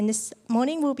And this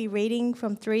morning we'll be reading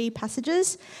from 3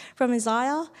 passages from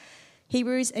Isaiah,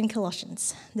 Hebrews and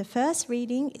Colossians. The first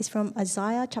reading is from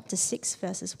Isaiah chapter 6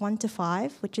 verses 1 to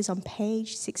 5, which is on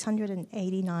page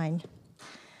 689.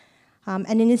 And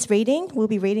in this reading, we'll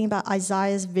be reading about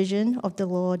Isaiah's vision of the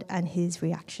Lord and his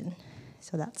reaction.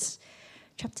 So that's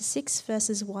chapter 6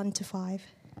 verses 1 to 5.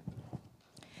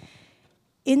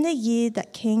 In the year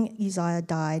that King Uzziah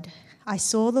died, I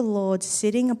saw the Lord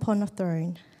sitting upon a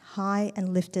throne, high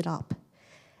and lifted up,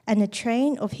 and the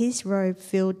train of his robe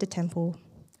filled the temple.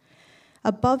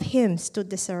 Above him stood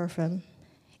the seraphim.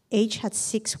 Each had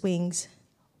 6 wings.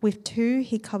 With 2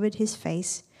 he covered his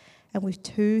face, and with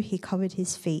 2 he covered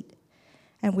his feet,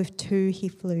 and with 2 he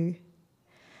flew.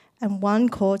 And one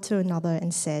called to another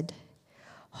and said,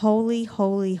 Holy,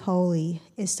 holy, holy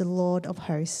is the Lord of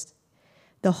hosts.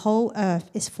 The whole earth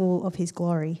is full of his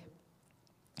glory.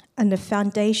 And the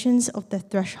foundations of the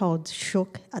threshold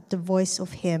shook at the voice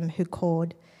of him who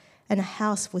called, and the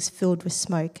house was filled with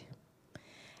smoke.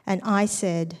 And I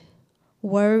said,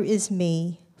 Woe is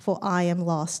me, for I am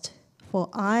lost, for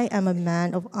I am a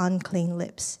man of unclean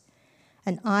lips,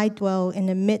 and I dwell in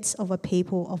the midst of a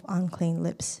people of unclean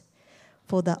lips,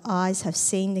 for the eyes have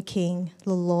seen the King,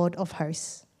 the Lord of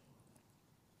hosts.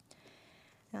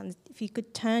 And if you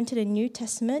could turn to the New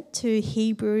Testament, to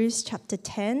Hebrews chapter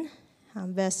 10,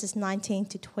 verses 19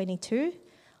 to 22,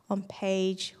 on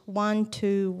page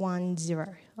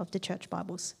 1210 of the Church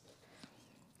Bibles.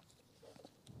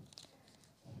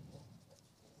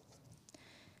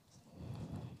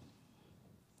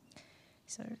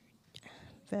 So,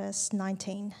 verse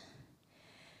 19.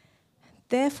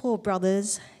 Therefore,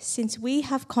 brothers, since we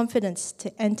have confidence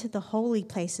to enter the holy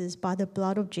places by the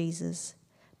blood of Jesus,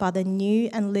 by the new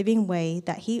and living way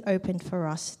that he opened for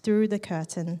us through the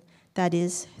curtain, that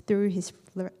is, through his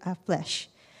flesh.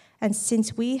 And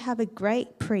since we have a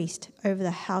great priest over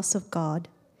the house of God,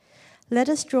 let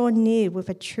us draw near with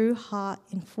a true heart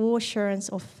in full assurance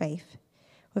of faith,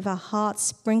 with our hearts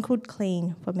sprinkled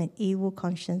clean from an evil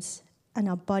conscience and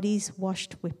our bodies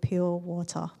washed with pure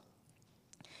water.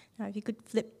 Now, if you could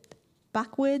flip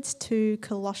backwards to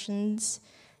Colossians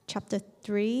chapter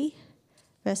 3,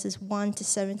 verses 1 to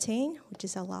 17, which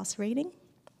is our last reading,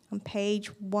 on page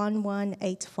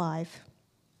 1185.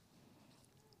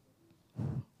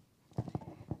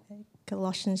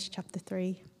 Colossians chapter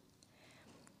 3.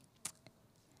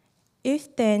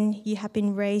 If then you have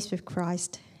been raised with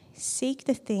Christ, seek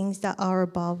the things that are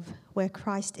above, where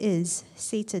Christ is,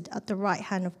 seated at the right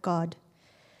hand of God.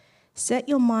 Set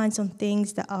your minds on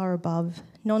things that are above,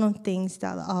 not on things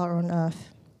that are on earth.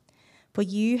 For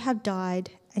you have died,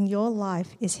 and your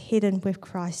life is hidden with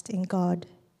Christ in God.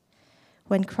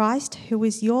 When Christ, who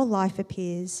is your life,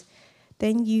 appears,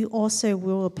 then you also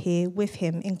will appear with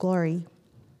him in glory.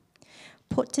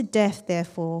 Put to death,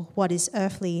 therefore, what is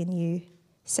earthly in you: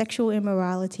 sexual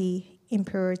immorality,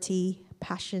 impurity,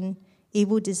 passion,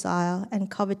 evil desire, and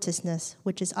covetousness,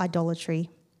 which is idolatry.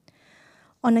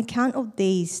 On account of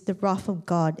these, the wrath of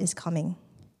God is coming.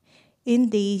 In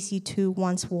these you too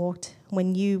once walked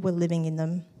when you were living in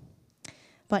them.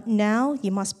 But now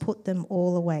you must put them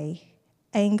all away: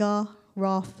 anger,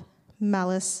 wrath,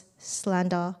 malice,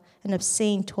 slander, and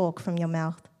obscene talk from your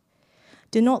mouth.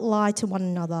 Do not lie to one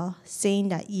another, seeing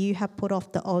that you have put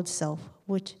off the old self,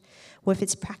 which, with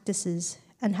its practices,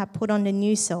 and have put on the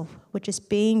new self, which is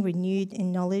being renewed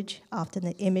in knowledge after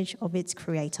the image of its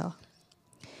creator.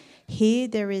 Here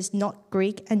there is not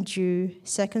Greek and Jew,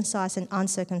 circumcised and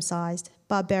uncircumcised,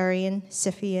 barbarian,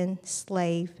 Scythian,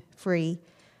 slave, free,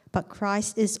 but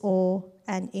Christ is all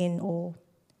and in all.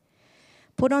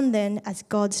 Put on then, as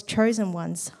God's chosen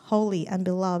ones, holy and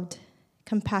beloved,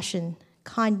 compassion,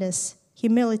 kindness,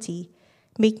 humility,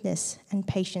 meekness, and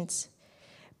patience,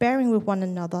 bearing with one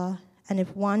another, and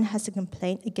if one has a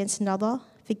complaint against another,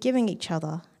 forgiving each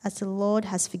other, as the Lord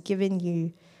has forgiven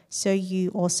you, so you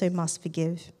also must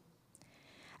forgive.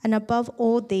 And above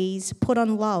all these, put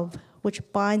on love, which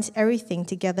binds everything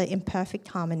together in perfect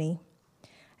harmony.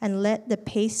 And let the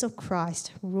peace of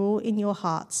Christ rule in your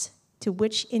hearts, to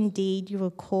which indeed you were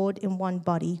called in one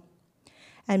body,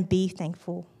 and be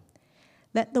thankful.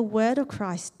 Let the word of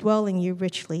Christ dwell in you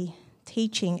richly,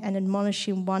 teaching and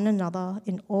admonishing one another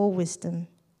in all wisdom,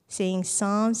 singing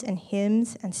psalms and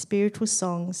hymns and spiritual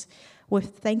songs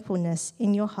with thankfulness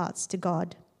in your hearts to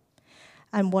God.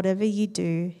 And whatever you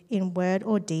do, in word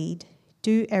or deed,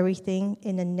 do everything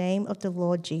in the name of the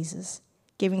Lord Jesus,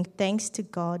 giving thanks to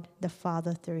God the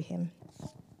Father through him.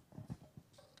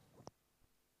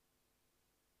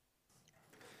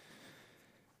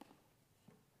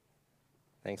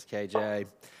 Thanks, KJ.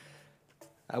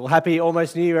 Well, happy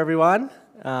almost New Year, everyone.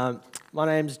 My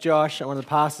name's Josh. I'm one of the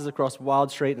pastors across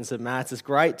Wild Street and St. Matt's. It's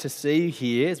great to see you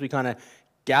here as we kind of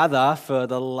gather for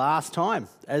the last time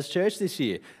as church this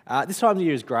year. This time of the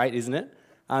year is great, isn't it?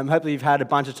 Hopefully you've had a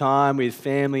bunch of time with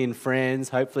family and friends.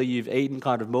 Hopefully you've eaten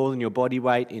kind of more than your body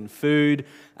weight in food.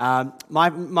 Me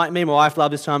and my wife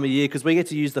love this time of year because we get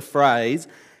to use the phrase,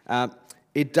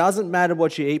 it doesn't matter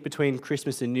what you eat between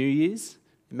Christmas and New Year's,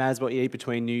 it matters what you eat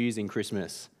between New Year's and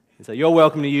Christmas. And so you're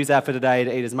welcome to use that for today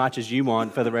to eat as much as you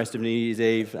want for the rest of New Year's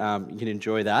Eve. You can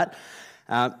enjoy that.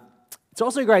 It's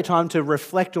also a great time to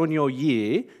reflect on your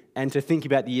year and to think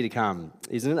about the year to come,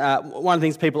 isn't it? One of the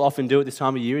things people often do at this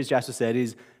time of year, as Jasper said,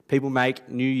 is people make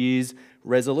New Year's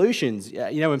resolutions.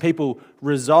 You know, when people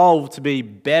resolve to be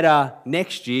better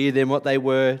next year than what they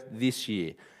were this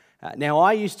year. Now,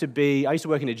 I used to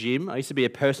work in a gym. I used to be a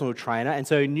personal trainer. And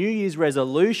so New Year's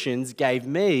resolutions gave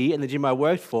me and the gym I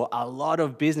worked for a lot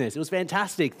of business. It was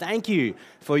fantastic. Thank you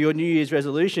for your New Year's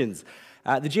resolutions.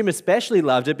 The gym especially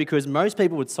loved it because most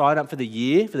people would sign up for the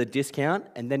year for the discount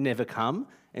and then never come.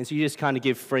 And so you just kind of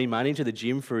give free money to the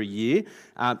gym for a year.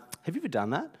 Have you ever done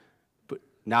that?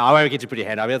 No, I won't get you to put your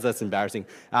hand up. That's embarrassing.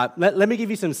 Let me give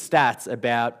you some stats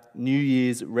about New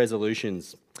Year's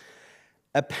resolutions.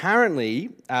 Apparently,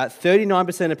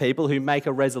 39% of people who make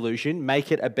a resolution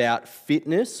make it about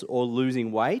fitness or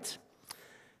losing weight.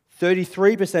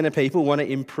 33% of people want to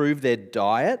improve their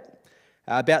diet.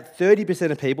 About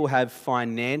 30% of people have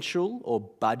financial or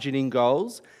budgeting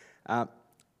goals. How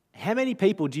many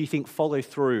people do you think follow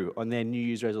through on their New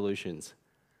Year's resolutions?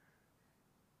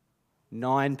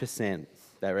 9%,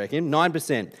 they reckon.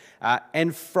 9%.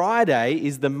 And Friday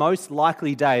is the most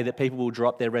likely day that people will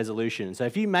drop their resolution. So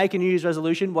if you make a New Year's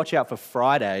resolution, watch out for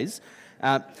Fridays.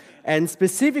 And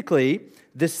specifically,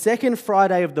 the second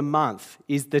Friday of the month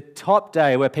is the top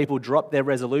day where people drop their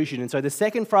resolution. And so the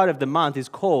second Friday of the month is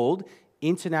called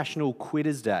International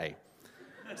Quitters Day.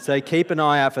 So keep an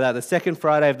eye out for that, the second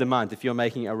Friday of the month, if you're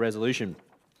making a resolution.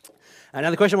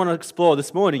 Another question I want to explore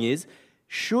this morning is,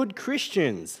 should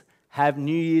Christians have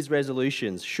New Year's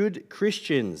resolutions? Should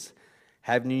Christians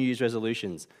have New Year's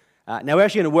resolutions? Now, we're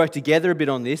actually going to work together a bit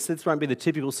on this. This won't be the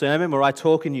typical sermon where I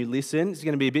talk and you listen. It's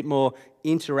going to be a bit more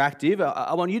interactive.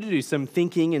 I want you to do some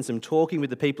thinking and some talking with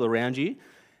the people around you.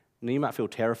 You might feel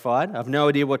terrified. I have no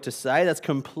idea what to say. That's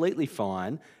completely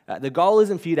fine. The goal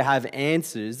isn't for you to have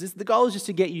answers. The goal is just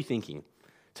to get you thinking,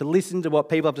 to listen to what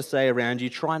people have to say around you.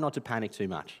 Try not to panic too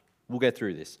much. We'll get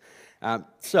through this.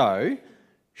 So,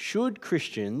 should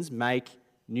Christians make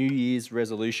New Year's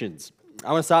resolutions?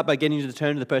 I want to start by getting you to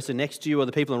turn to the person next to you or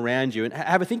the people around you and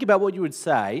have a think about what you would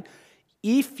say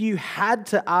if you had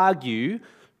to argue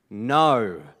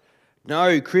no.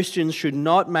 No, Christians should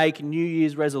not make New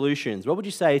Year's resolutions. What would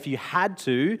you say if you had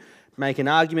to make an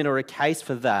argument or a case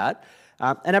for that?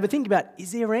 And have a think about,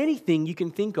 is there anything you can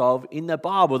think of in the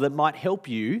Bible that might help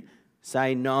you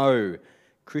say no?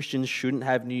 Christians shouldn't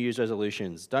have New Year's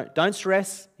resolutions. Don't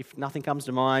stress if nothing comes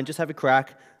to mind. Just have a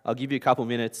crack. I'll give you a couple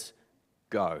minutes.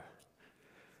 Go.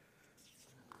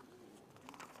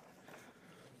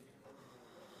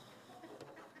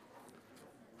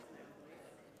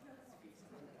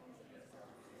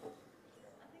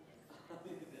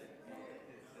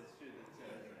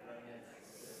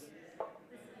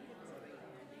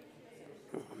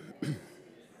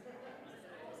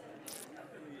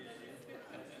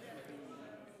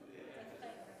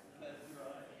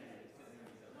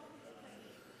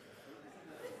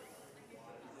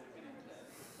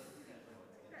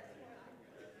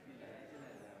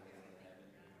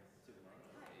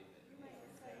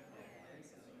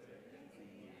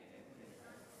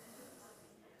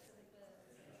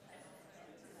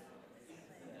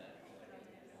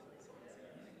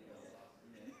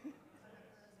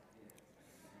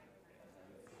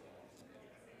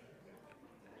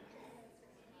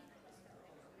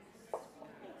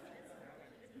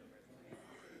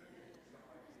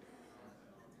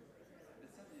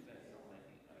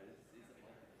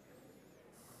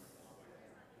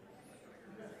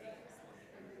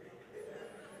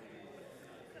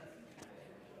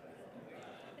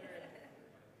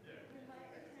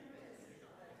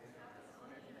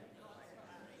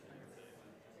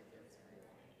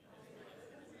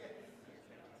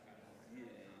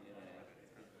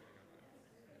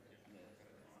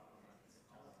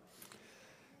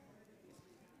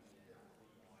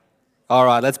 All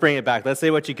right, let's bring it back. Let's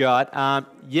see what you got.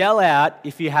 Yell out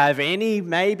if you have any,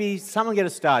 maybe someone get a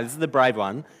start. This is the brave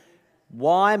one.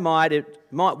 Why might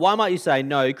you say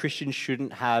no, Christians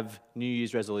shouldn't have New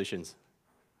Year's resolutions?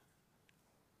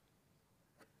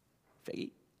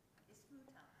 Figgy?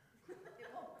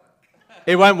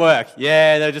 It won't work.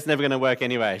 Yeah, they're just never going to work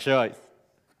anyway. Sure.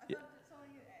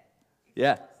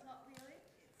 Yeah.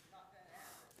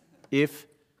 If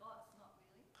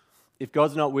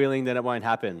God's not willing, then it won't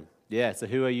happen. Yeah, so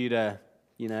who are you to,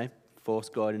 force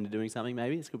God into doing something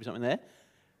maybe? This could be something there.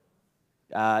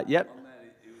 Yep. On that,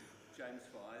 it was James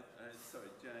 4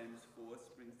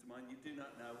 springs to mind. You do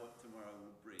not know what tomorrow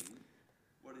will bring.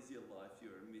 What is your life? You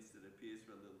are a mist that appears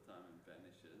for a little time and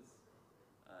vanishes.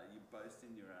 You boast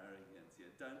in your arrogance.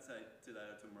 Yeah, don't say today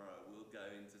or tomorrow we'll go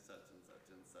into such and such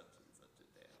and such and such a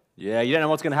town. Yeah, you don't know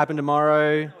what's going to happen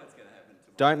tomorrow. You know what's going to happen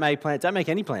tomorrow. Don't make plans. Don't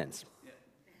make any plans. Yeah.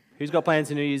 Who's got plans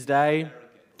for New Year's Day?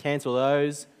 Cancel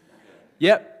those.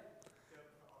 Yep.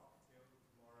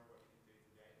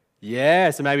 Yeah,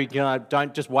 so maybe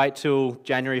don't just wait till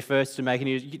January 1st to make a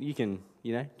new. You can,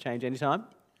 change any time.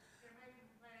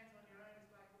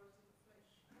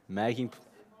 Making.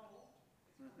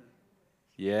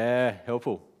 Yeah,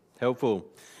 helpful.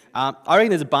 I reckon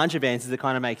there's a bunch of answers that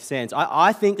kind of make sense.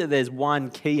 I think that there's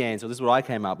one key answer. This is what I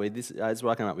came up with. This is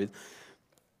what I came up with.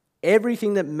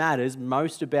 Everything that matters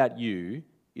most about you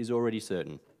is already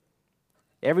certain.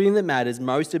 Everything that matters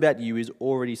most about you is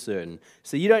already certain.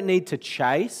 So you don't need to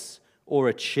chase or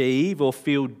achieve or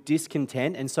feel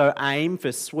discontent and so aim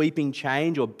for sweeping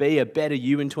change or be a better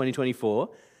you in 2024.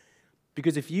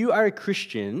 Because if you are a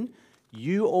Christian,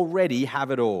 you already have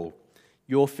it all.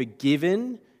 You're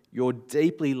forgiven, you're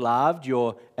deeply loved,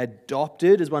 you're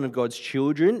adopted as one of God's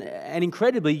children, and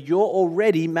incredibly, you're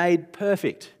already made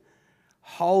perfect,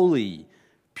 holy,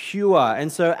 pure,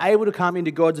 and so able to come into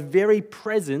God's very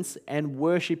presence and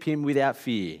worship Him without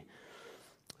fear.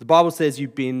 The Bible says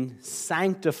you've been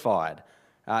sanctified.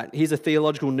 Here's a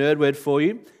theological nerd word for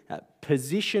you.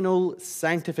 Positional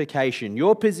sanctification.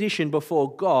 Your position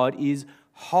before God is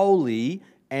holy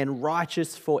and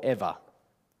righteous forever.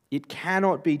 It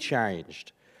cannot be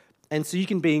changed. And so you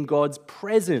can be in God's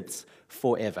presence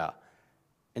forever.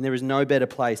 And there is no better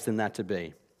place than that to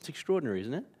be. It's extraordinary,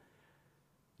 isn't it?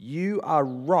 You are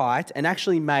right and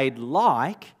actually made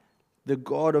like the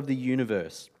God of the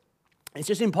universe. It's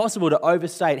just impossible to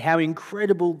overstate how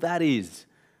incredible that is.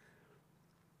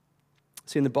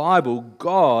 So in the Bible,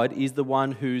 God is the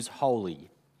one who's holy.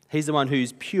 He's the one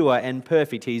who's pure and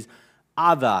perfect. He's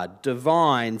other,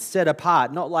 divine, set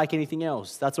apart, not like anything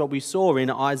else. That's what we saw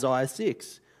in Isaiah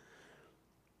 6.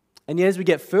 And yet as we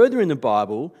get further in the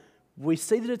Bible, we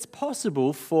see that it's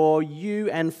possible for you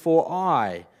and for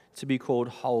I to be called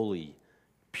holy,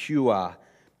 pure,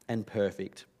 and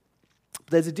perfect.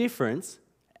 But there's a difference.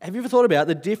 Have you ever thought about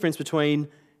the difference between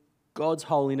God's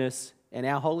holiness and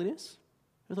our holiness?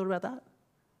 Ever thought about that?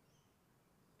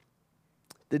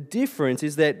 The difference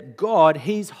is that God,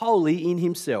 He's holy in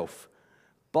Himself.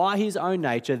 By His own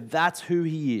nature, that's who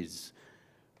He is.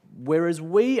 Whereas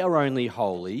we are only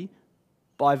holy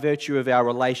by virtue of our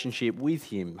relationship with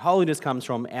Him. Holiness comes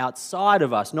from outside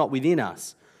of us, not within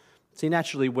us. See,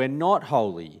 naturally, we're not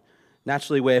holy.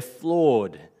 Naturally, we're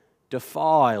flawed,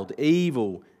 defiled,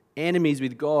 evil, enemies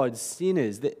with God,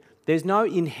 sinners. There's no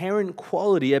inherent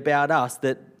quality about us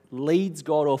that leads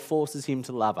God or forces Him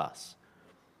to love us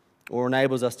or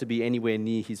enables us to be anywhere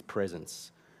near His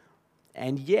presence.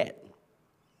 And yet,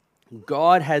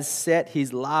 God has set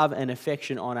His love and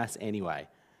affection on us anyway,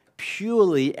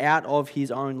 purely out of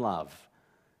His own love,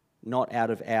 not out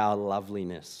of our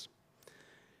loveliness.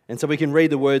 And so we can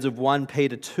read the words of 1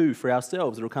 Peter 2 for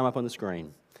ourselves. It'll come up on the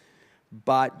screen.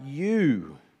 But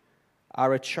you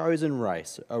are a chosen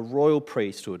race, a royal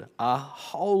priesthood, a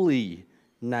holy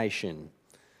nation,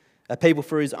 a people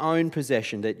for His own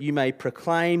possession, that you may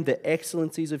proclaim the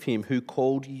excellencies of Him who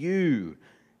called you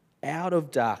out of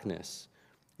darkness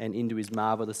and into His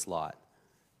marvelous light.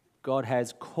 God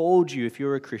has called you, if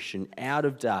you're a Christian, out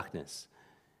of darkness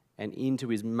and into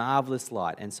His marvelous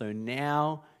light. And so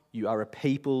now you are a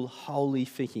people holy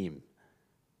for Him.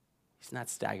 Isn't that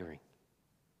staggering?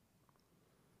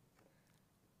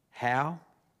 How?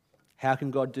 How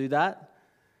can God do that?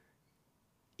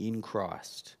 In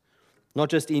Christ. Not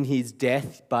just in His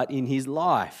death, but in His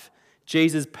life.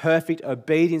 Jesus' perfect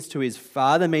obedience to His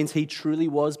Father means He truly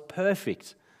was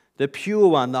perfect. The pure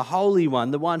one, the holy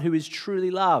one, the one who is truly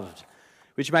loved,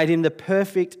 which made Him the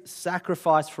perfect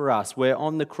sacrifice for us, where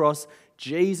on the cross,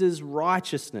 Jesus'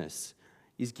 righteousness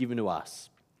is given to us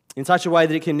in such a way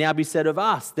that it can now be said of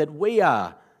us that we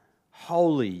are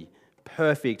holy,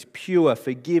 perfect, pure,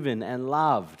 forgiven, and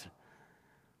loved.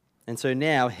 And so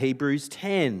now Hebrews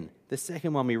 10, the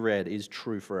second one we read, is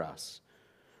true for us.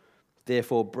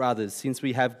 Therefore, brothers, since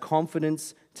we have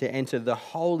confidence to enter the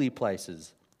holy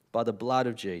places by the blood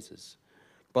of Jesus,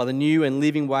 by the new and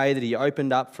living way that He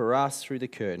opened up for us through the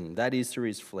curtain, that is, through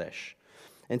His flesh.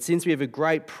 And since we have a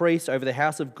great priest over the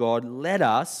house of God, let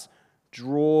us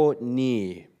draw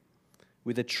near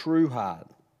with a true heart,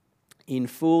 in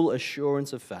full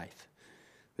assurance of faith,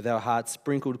 with our hearts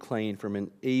sprinkled clean from an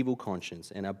evil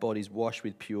conscience and our bodies washed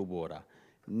with pure water.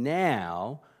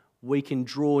 Now we can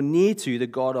draw near to the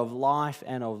God of life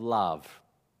and of love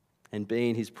and be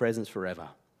in his presence forever.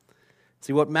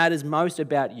 See, what matters most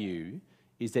about you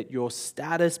is that your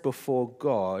status before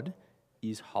God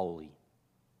is holy,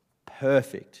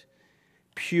 perfect,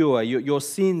 pure. Your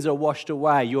sins are washed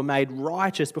away. You're made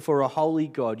righteous before a holy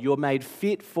God. You're made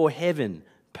fit for heaven,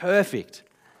 perfect.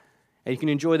 And you can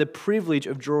enjoy the privilege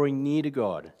of drawing near to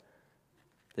God.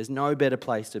 There's no better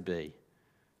place to be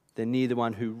than near the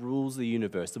one who rules the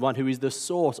universe, the one who is the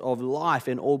source of life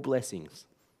and all blessings.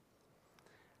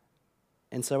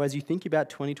 And so as you think about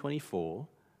 2024,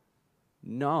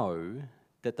 know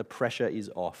that the pressure is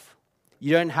off.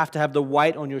 You don't have to have the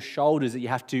weight on your shoulders that you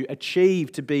have to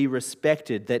achieve to be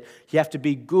respected, that you have to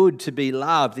be good to be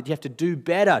loved, that you have to do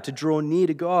better to draw near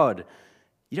to God.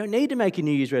 You don't need to make a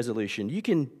New Year's resolution. You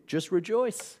can just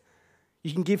rejoice.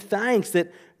 You can give thanks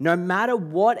that no matter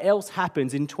what else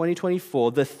happens in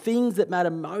 2024, the things that matter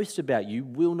most about you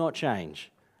will not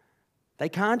change. They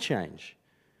can't change.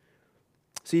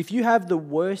 See, if you have the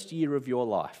worst year of your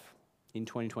life in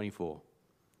 2024,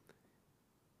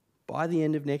 by the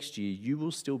end of next year, you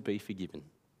will still be forgiven,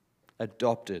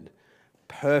 adopted,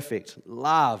 perfect,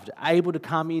 loved, able to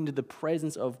come into the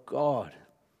presence of God.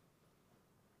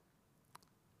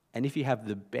 And if you have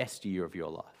the best year of your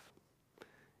life,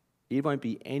 it won't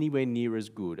be anywhere near as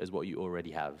good as what you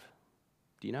already have.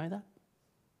 Do you know that?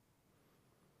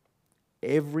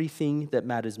 Everything that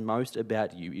matters most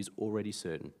about you is already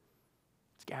certain.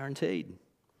 It's guaranteed.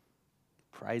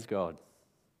 Praise God.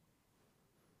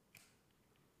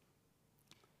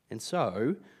 And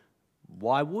so,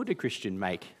 why would a Christian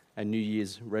make a New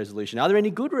Year's resolution? Are there any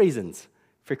good reasons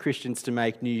for Christians to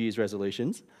make New Year's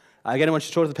resolutions? Again, I want you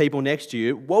to talk to the people next to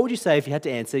you. What would you say if you had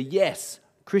to answer, yes,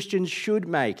 Christians should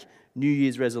make New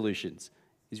Year's resolutions?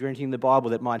 Is there anything in the Bible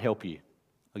that might help you?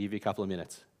 I'll give you a couple of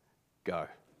minutes. Go.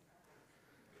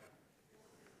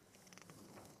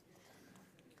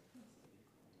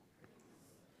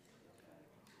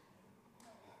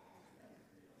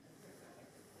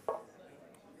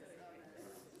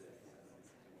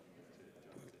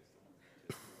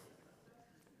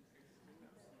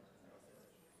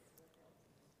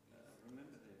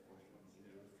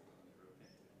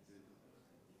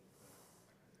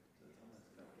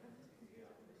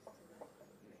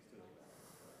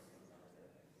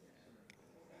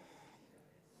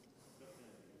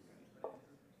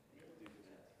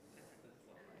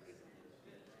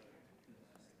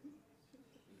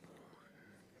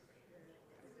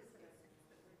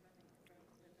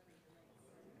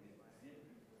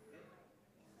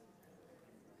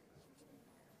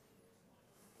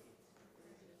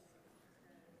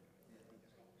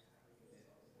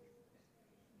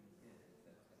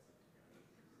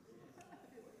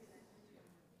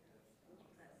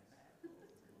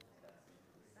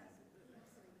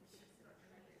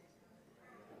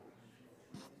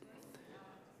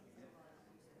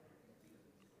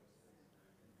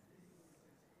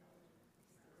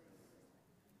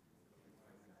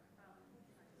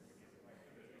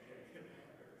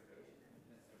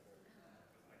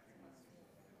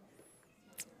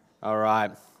 All right,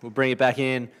 we'll bring it back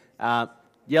in.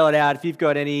 Yell it out if you've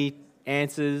got any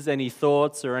answers, any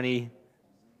thoughts, or any...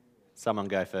 Someone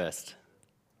go first.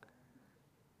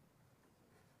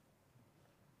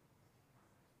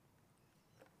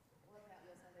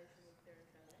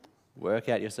 Work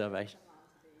out your salvation.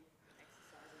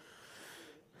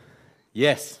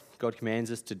 Yes, God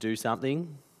commands us to do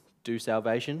something, do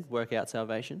salvation, work out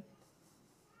salvation.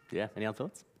 Yeah, any other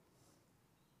thoughts?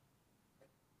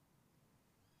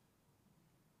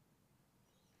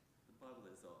 The Bible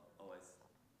is always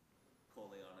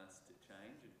calling on us to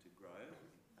change and to grow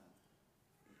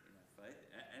in our faith.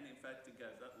 And in fact, it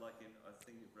goes up like in, I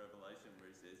think of Revelation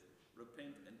where he says,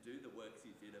 repent and do the works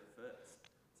you did at first.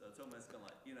 So it's almost kind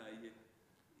of like, you know,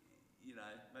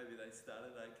 maybe they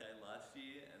started okay last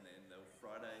year and then the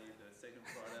second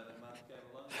Friday of the month came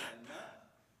along and no,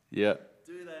 Yeah.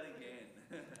 do that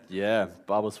again. Yeah,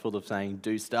 Bible's full of saying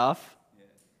do stuff. Yeah.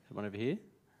 Someone over here?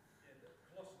 Yeah,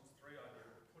 the Colossians 3 idea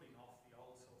of putting off the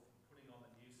old self and putting on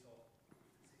the new self is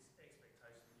this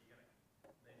expectation that you're going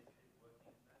to then keep working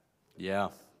at that. Yeah,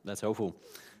 that's helpful.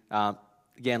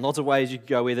 Again, lots of ways you could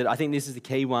go with it. I think this is the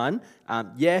key one.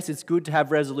 Yes, it's good to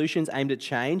have resolutions aimed at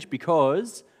change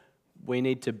because we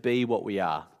need to be what we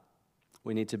are.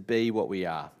 We need to be what we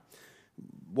are.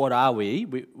 What are we?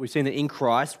 We've seen that in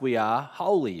Christ we are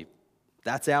holy.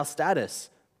 That's our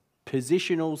status.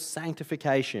 Positional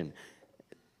sanctification.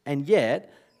 And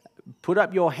yet, Put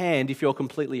up your hand if you're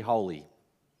completely holy,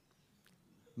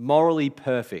 morally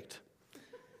perfect,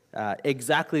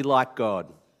 exactly like God.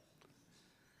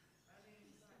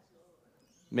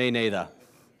 Me neither.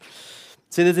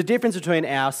 So there's a difference between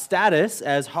our status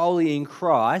as holy in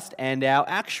Christ and our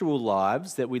actual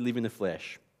lives that we live in the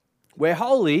flesh. We're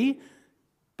holy,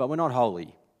 but we're not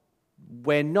holy.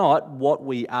 We're not what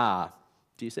we are.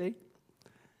 Do you see?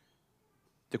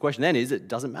 The question then is, it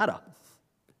doesn't matter.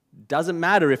 Doesn't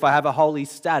matter if I have a holy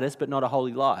status but not a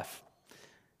holy life.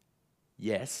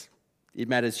 Yes, it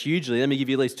matters hugely. Let me give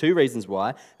you at least two reasons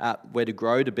why we're to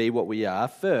grow to be what we are.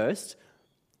 First,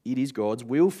 it is God's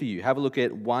will for you. Have a look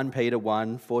at 1 Peter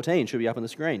 1:14. Should be up on the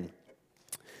screen.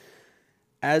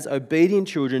 As obedient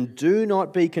children, do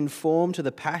not be conformed to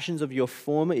the passions of your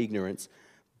former ignorance,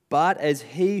 but as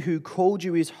he who called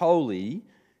you is holy,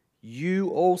 you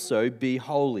also be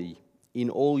holy in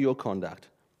all your conduct.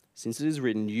 Since it is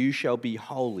written, you shall be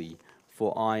holy,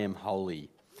 for I am holy.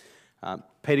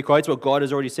 Peter quotes what God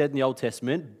has already said in the Old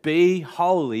Testament, be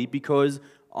holy because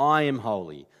I am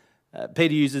holy.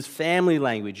 Peter uses family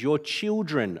language, you're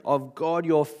children of God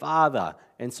your Father,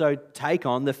 and so take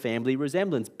on the family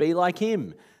resemblance. Be like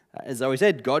him. As I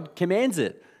said, God commands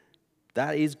it.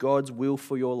 That is God's will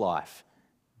for your life.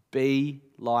 Be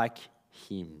like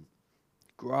him.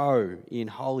 Grow in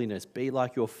holiness. Be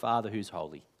like your Father who's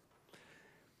holy.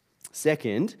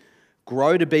 Second,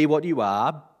 grow to be what you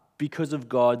are because of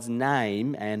God's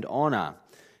name and honour.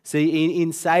 See,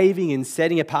 in saving and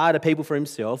setting apart a people for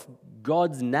himself,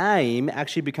 God's name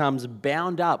actually becomes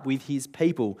bound up with his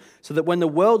people, so that when the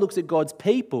world looks at God's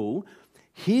people,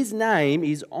 his name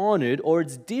is honoured or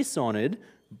it's dishonoured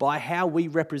by how we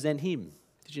represent him.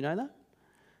 Did you know that?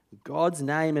 God's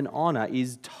name and honour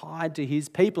is tied to his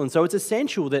people, and so it's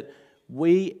essential that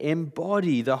we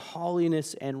embody the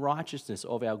holiness and righteousness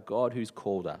of our God who's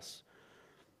called us,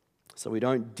 so we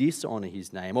don't dishonour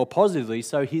his name, or positively,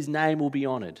 so his name will be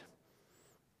honoured.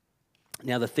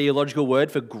 Now, the theological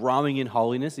word for growing in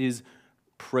holiness is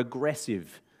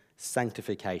progressive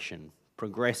sanctification.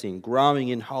 Progressing, growing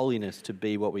in holiness to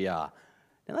be what we are.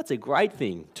 Now, that's a great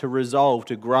thing to resolve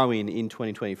to grow in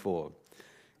 2024.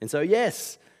 And so,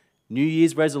 yes, New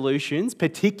Year's resolutions,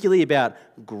 particularly about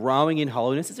growing in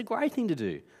holiness, is a great thing to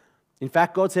do. In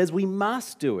fact, God says we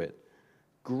must do it.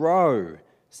 Grow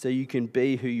so you can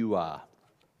be who you are.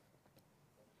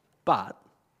 But,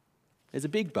 there's a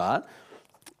big but,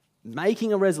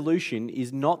 making a resolution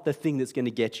is not the thing that's going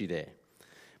to get you there.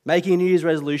 Making a New Year's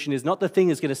resolution is not the thing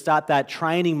that's going to start that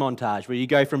training montage where you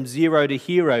go from zero to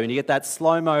hero and you get that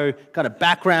slow-mo kind of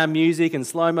background music and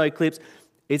slow-mo clips.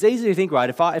 It's easy to think, right,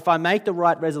 if I make the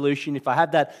right resolution, if I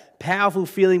have that powerful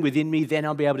feeling within me, then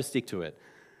I'll be able to stick to it.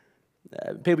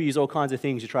 People use all kinds of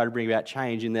things to try to bring about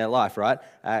change in their life, right?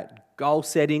 Goal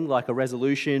setting, like a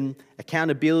resolution,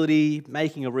 accountability,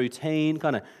 making a routine,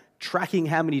 kind of tracking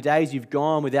how many days you've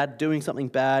gone without doing something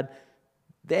bad.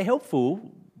 They're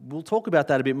helpful. We'll talk about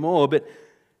that a bit more, but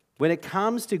when it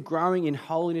comes to growing in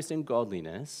holiness and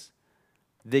godliness,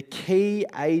 the key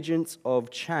agents of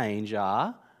change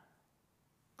are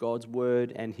God's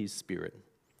Word and His Spirit.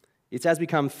 It's as we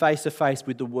come face to face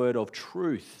with the Word of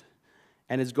truth,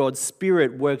 and as God's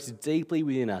Spirit works deeply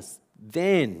within us,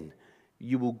 then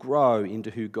you will grow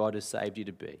into who God has saved you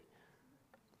to be.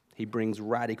 He brings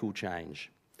radical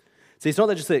change. See, it's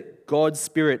not just that God's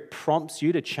Spirit prompts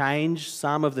you to change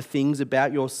some of the things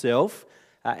about yourself.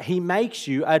 He makes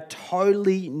you a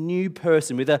totally new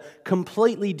person with a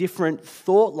completely different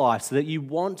thought life so that you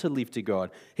want to live to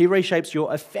God. He reshapes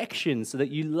your affections so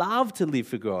that you love to live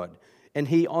for God. And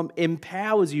He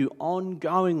empowers you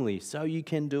ongoingly so you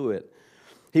can do it.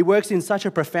 He works in such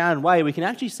a profound way, we can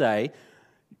actually say,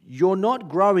 you're not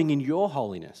growing in your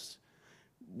holiness.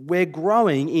 We're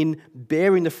growing in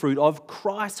bearing the fruit of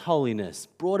Christ's holiness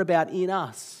brought about in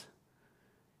us.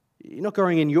 You're not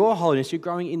growing in your holiness, you're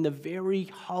growing in the very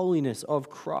holiness of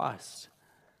Christ.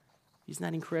 Isn't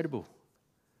that incredible?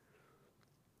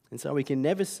 And so we can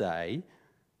never say,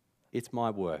 it's my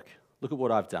work. Look at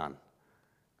what I've done.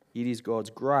 It is God's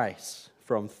grace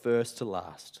from first to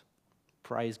last.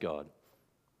 Praise God.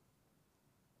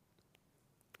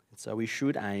 And so we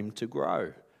should aim to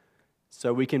grow,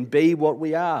 so we can be what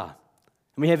we are.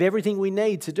 And we have everything we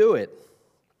need to do it.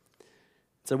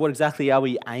 So what exactly are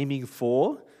we aiming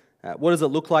for? What does it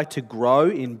look like to grow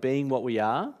in being what we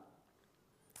are?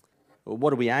 Well,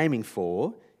 what are we aiming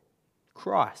for?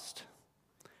 Christ.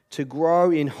 To grow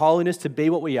in holiness, to be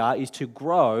what we are, is to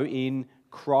grow in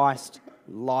Christ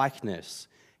likeness.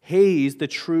 He is the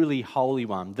truly holy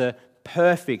one, the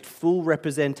perfect, full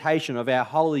representation of our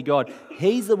holy God.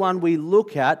 He's the one we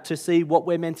look at to see what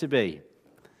we're meant to be.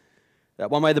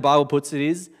 One way the Bible puts it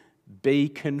is, be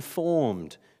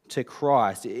conformed to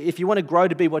Christ. If you want to grow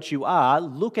to be what you are,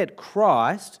 look at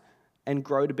Christ and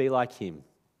grow to be like him.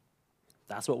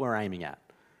 That's what we're aiming at,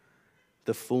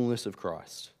 the fullness of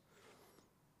Christ.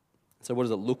 So what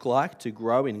does it look like to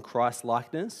grow in Christ's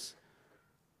likeness?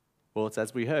 Well, it's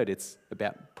as we heard, it's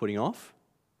about putting off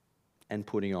and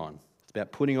putting on. It's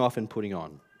about putting off and putting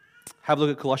on. Have a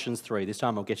look at Colossians 3. This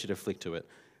time I'll get you to flick to it.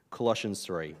 Colossians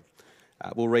 3.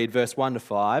 We'll read verse 1 to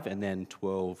 5 and then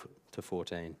 12 to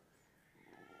 14.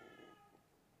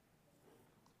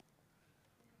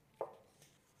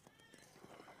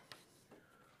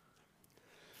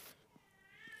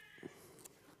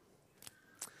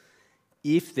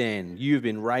 If then you have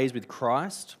been raised with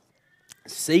Christ,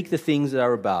 seek the things that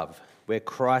are above, where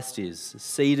Christ is,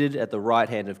 seated at the right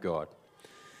hand of God.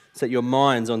 Set your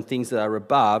minds on things that are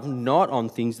above, not on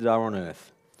things that are on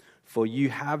earth. For you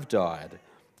have died,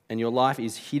 and your life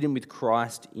is hidden with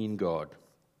Christ in God.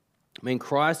 When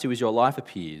Christ, who is your life,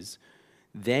 appears,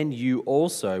 then you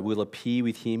also will appear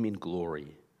with him in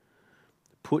glory.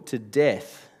 Put to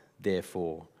death,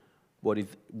 therefore,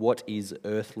 what is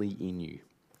earthly in you: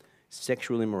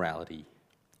 sexual immorality,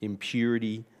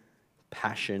 impurity,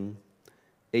 passion,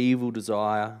 evil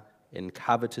desire, and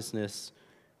covetousness,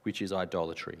 which is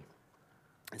idolatry.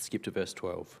 Let's skip to verse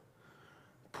 12.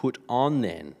 Put on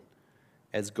then,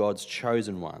 as God's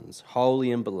chosen ones,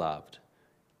 holy and beloved,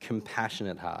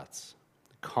 compassionate hearts,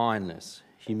 kindness,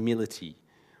 humility,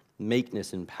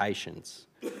 meekness, and patience,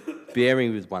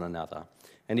 bearing with one another.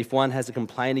 And if one has a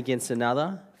complaint against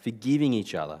another, forgiving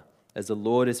each other, as the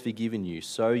Lord has forgiven you,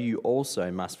 so you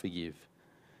also must forgive.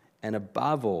 And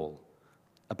above all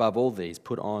these,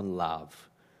 put on love,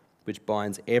 which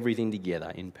binds everything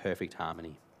together in perfect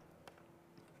harmony.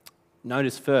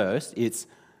 Notice first, it's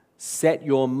set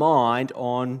your mind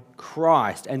on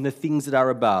Christ and the things that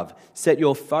are above. Set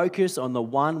your focus on the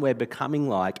one we're becoming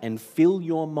like and fill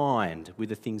your mind with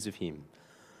the things of him.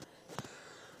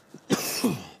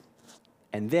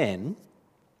 And then,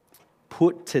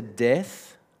 put to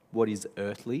death what is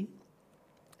earthly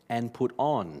and put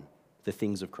on the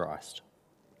things of Christ.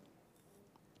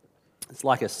 It's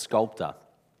like a sculptor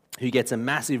who gets a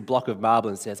massive block of marble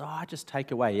and says, I just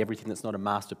take away everything that's not a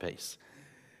masterpiece.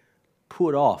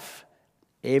 Put off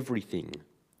everything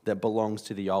that belongs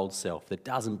to the old self, that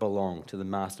doesn't belong to the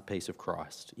masterpiece of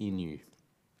Christ in you.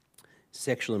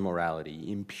 Sexual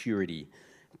immorality, impurity,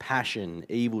 passion,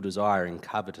 evil desire, and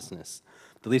covetousness.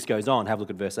 The list goes on. Have a look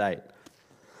at verse 8.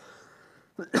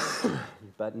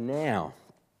 But now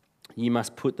you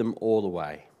must put them all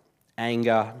away: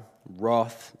 anger,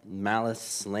 wrath, malice,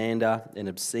 slander, and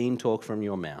obscene talk from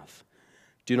your mouth.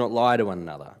 Do not lie to one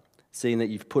another, seeing that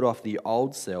you've put off the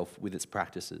old self with its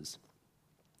practices.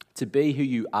 To be who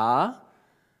you are,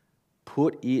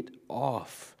 put it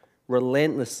off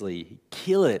relentlessly.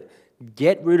 Kill it.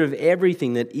 Get rid of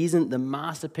everything that isn't the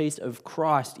masterpiece of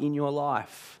Christ in your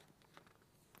life.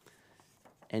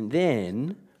 And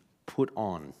then put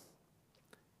on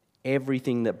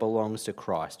everything that belongs to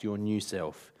Christ, your new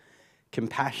self.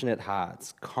 Compassionate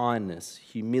hearts, kindness,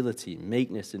 humility,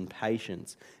 meekness, and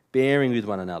patience, bearing with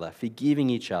one another, forgiving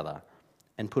each other,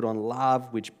 and put on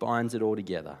love, which binds it all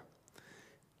together.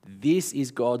 This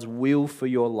is God's will for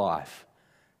your life.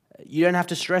 You don't have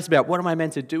to stress about, what am I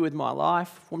meant to do with my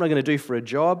life? What am I going to do for a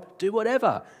job? Do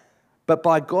whatever. But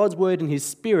by God's word and his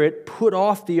Spirit, put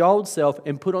off the old self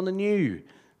and put on the new.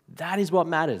 That is what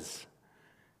matters.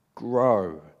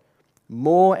 Grow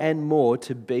more and more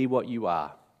to be what you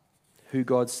are, who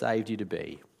God saved you to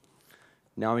be,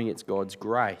 knowing it's God's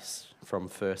grace from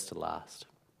first to last.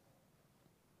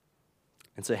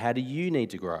 And so how do you need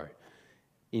to grow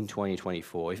in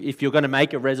 2024? If you're going to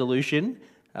make a resolution,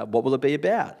 what will it be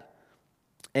about?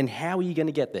 And how are you going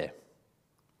to get there?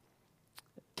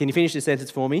 Can you finish this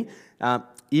sentence for me?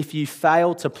 If you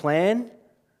fail to plan,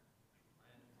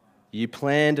 you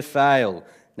plan to fail.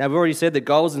 Now, we've already said that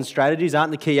goals and strategies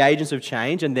aren't the key agents of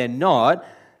change, and they're not.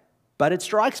 But it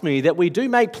strikes me that we do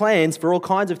make plans for all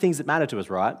kinds of things that matter to us,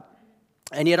 right?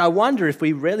 And yet I wonder if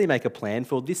we rarely make a plan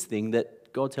for this thing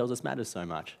that God tells us matters so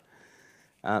much.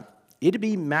 It'd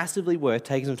be massively worth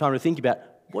taking some time to think about,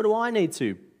 what do I need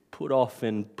to put off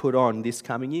and put on this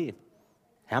coming year?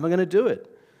 How am I going to do it?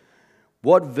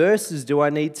 What verses do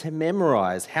I need to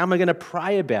memorize? How am I going to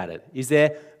pray about it? Is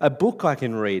there a book I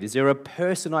can read? Is there a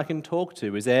person I can talk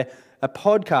to? Is there a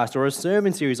podcast or a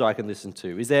sermon series I can listen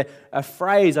to? Is there a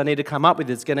phrase I need to come up with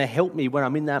that's going to help me when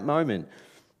I'm in that moment?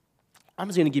 I'm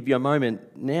just going to give you a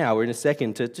moment now or in a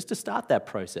second to start that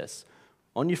process.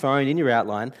 On your phone, in your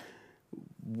outline,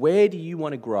 where do you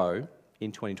want to grow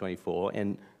in 2024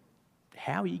 and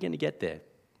how are you going to get there?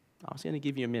 I was going to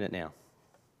give you a minute now.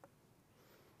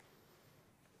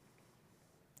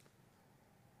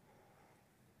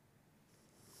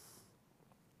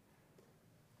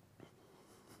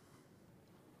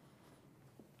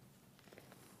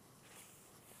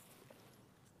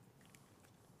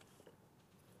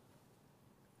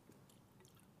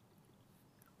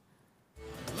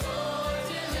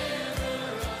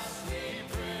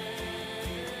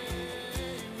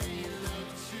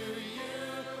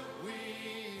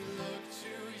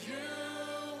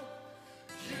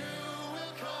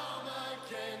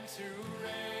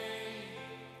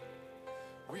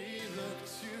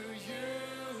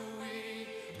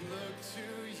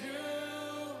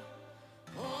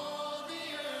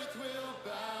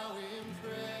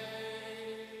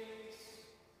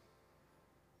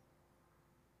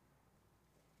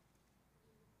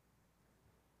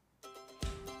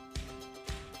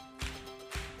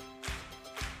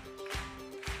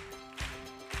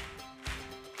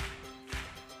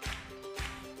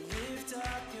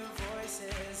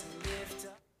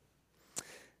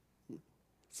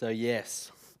 So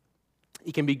yes,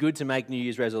 it can be good to make New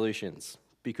Year's resolutions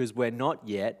because we're not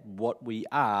yet what we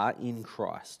are in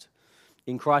Christ.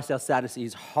 In Christ, our status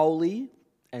is holy,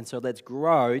 and so let's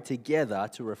grow together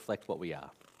to reflect what we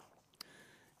are.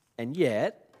 And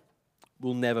yet,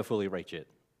 we'll never fully reach it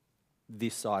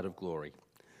this side of glory.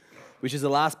 Which is the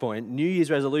last point. New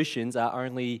Year's resolutions are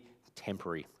only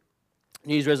temporary.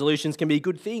 New Year's resolutions can be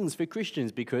good things for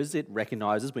Christians because it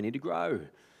recognises we need to grow.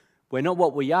 We're not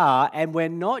what we are, and we're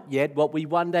not yet what we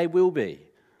one day will be.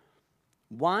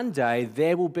 One day,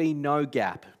 there will be no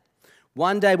gap.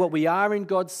 One day, what we are in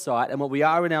God's sight and what we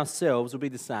are in ourselves will be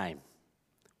the same.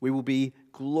 We will be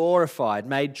glorified,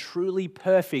 made truly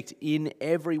perfect in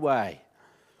every way.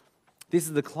 This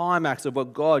is the climax of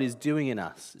what God is doing in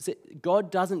us.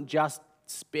 God doesn't just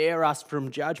spare us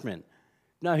from judgment.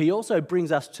 No, he also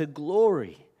brings us to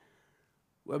glory,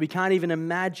 where we can't even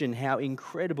imagine how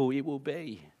incredible it will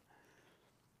be.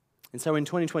 And so in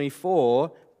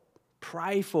 2024,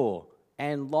 pray for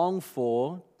and long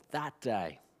for that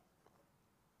day.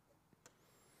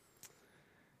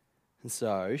 And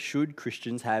so, should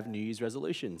Christians have New Year's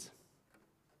resolutions?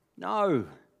 No.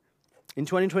 In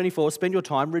 2024, spend your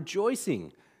time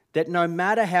rejoicing that no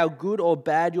matter how good or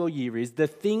bad your year is, the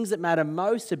things that matter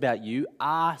most about you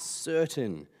are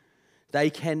certain. They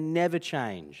can never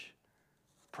change.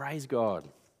 Praise God.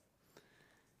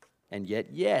 And yet,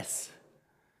 yes,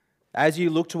 as you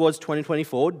look towards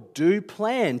 2024, do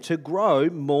plan to grow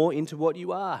more into what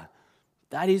you are.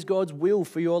 That is God's will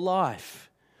for your life.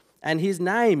 And his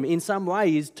name, in some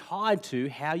way, is tied to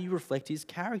how you reflect his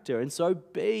character. And so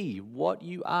be what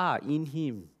you are in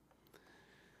him.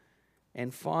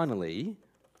 And finally,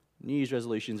 New Year's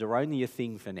resolutions are only a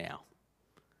thing for now.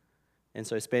 And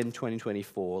so spend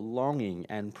 2024 longing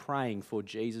and praying for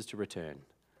Jesus to return.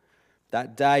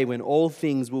 That day when all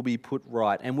things will be put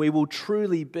right and we will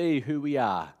truly be who we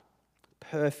are,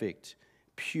 perfect,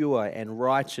 pure and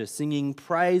righteous, singing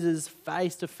praises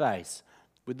face to face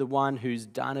with the one who's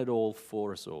done it all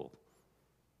for us all.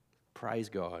 Praise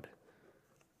God.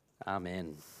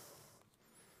 Amen.